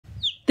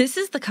This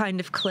is the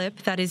kind of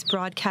clip that is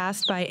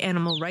broadcast by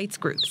animal rights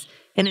groups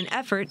in an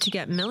effort to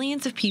get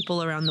millions of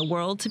people around the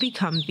world to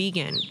become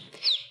vegan.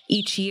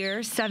 Each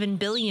year, 7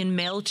 billion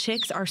male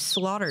chicks are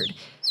slaughtered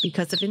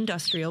because of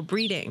industrial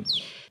breeding.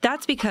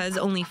 That's because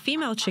only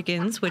female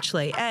chickens, which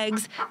lay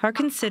eggs, are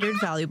considered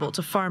valuable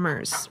to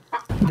farmers.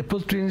 The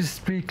poultry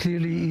industry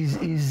clearly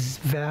is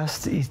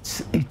vast,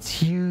 it's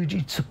huge,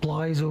 it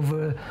supplies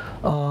over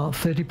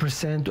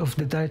 30% of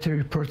the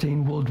dietary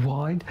protein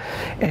worldwide,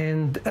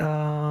 and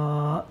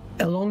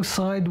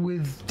alongside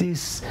with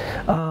these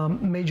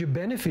major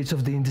benefits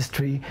of the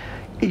industry,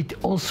 it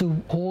also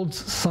holds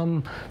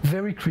some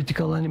very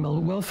critical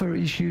animal welfare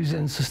issues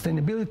and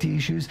sustainability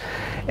issues,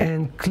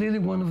 and clearly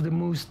one of the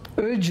most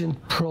urgent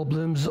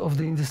problems of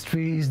the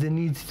industry is the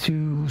need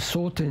to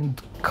sort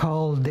and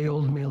cull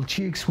day-old male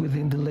chicks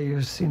within the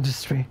layers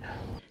industry.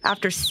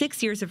 After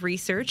 6 years of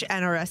research,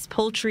 NRS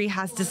Poultry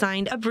has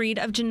designed a breed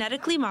of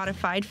genetically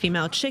modified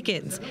female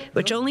chickens,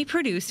 which only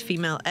produce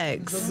female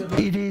eggs.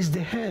 It is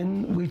the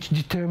hen which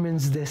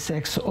determines the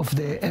sex of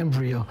the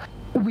embryo.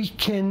 We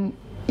can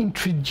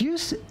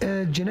introduce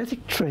a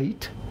genetic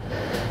trait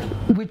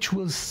which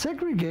will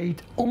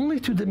segregate only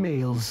to the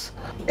males,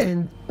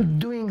 and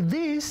doing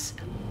this,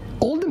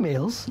 all the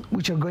males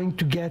which are going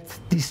to get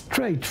this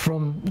trait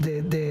from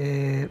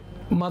the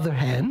mother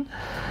hen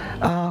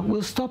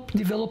will stop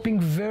developing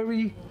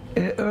very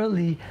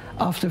early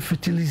after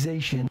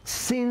fertilization.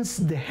 Since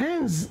the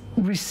hens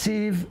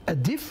receive a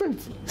different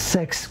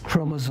sex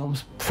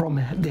chromosomes from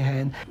the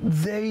hen,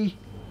 they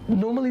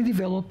normally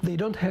develop, they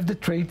don't have the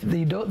trait,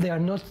 they are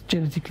not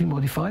genetically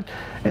modified,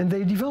 and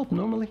they develop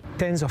normally.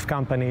 Tens of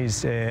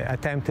companies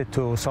attempted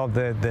to solve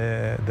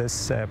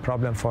this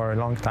problem for a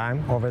long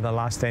time, over the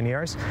last 10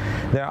 years.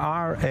 There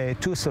are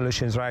two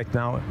solutions right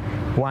now,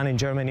 one in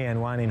Germany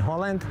and one in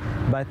Holland,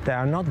 but they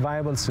are not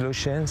viable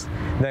solutions.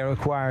 They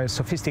require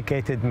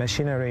sophisticated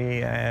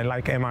machinery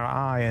like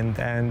MRI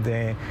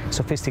and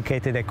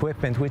sophisticated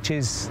equipment, which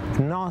is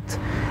not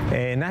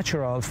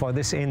natural for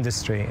this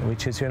industry,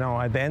 which is,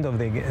 at the end of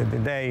the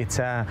day, it's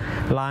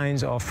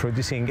lines of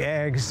producing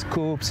eggs,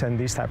 coops, and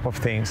these type of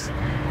things.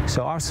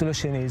 So our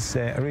solution is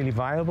really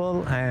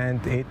viable, and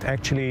it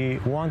actually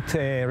won't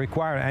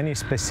require any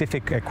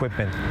specific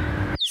equipment.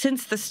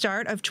 Since the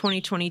start of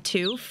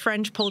 2022,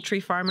 French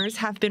poultry farmers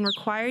have been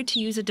required to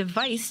use a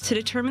device to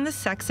determine the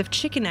sex of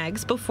chicken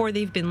eggs before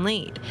they've been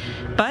laid.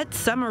 But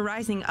some are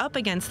rising up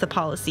against the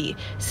policy,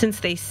 since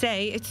they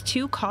say it's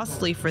too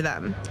costly for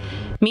them.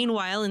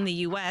 Meanwhile, in the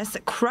U.S.,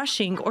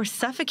 crushing or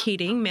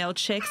suffocating male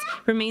chicks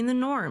remain the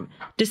norm,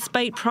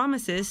 despite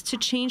promises to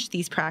change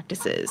these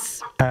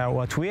practices.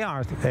 What we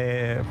are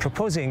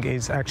proposing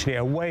is actually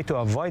a way to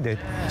avoid it,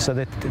 so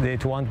that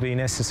it won't be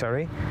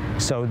necessary.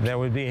 So there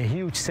will be a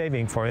huge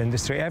saving for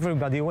industry.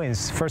 Everybody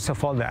wins. First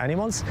of all, the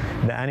animals,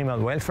 the animal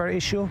welfare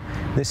issue.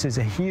 This is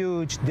a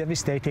huge,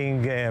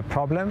 devastating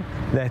problem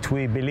that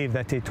we believe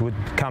that it would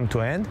come to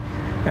end.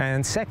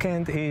 And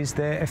second is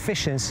the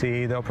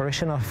efficiency, the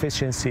operational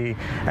efficiency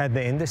at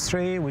the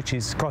industry, which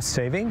is cost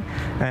saving.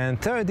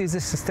 And third is the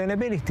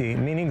sustainability,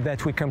 meaning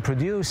that we can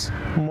produce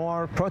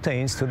more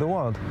proteins to the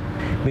world.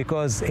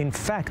 Because in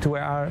fact, we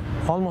are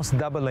almost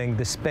doubling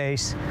the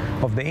space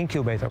of the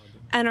incubator.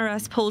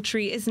 NRS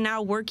Poultry is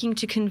now working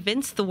to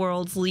convince the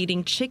world's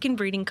leading chicken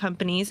breeding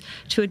companies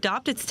to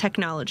adopt its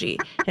technology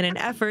in an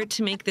effort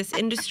to make this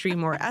industry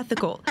more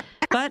ethical.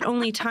 But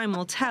only time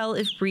will tell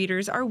if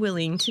breeders are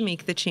willing to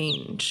make the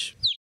change.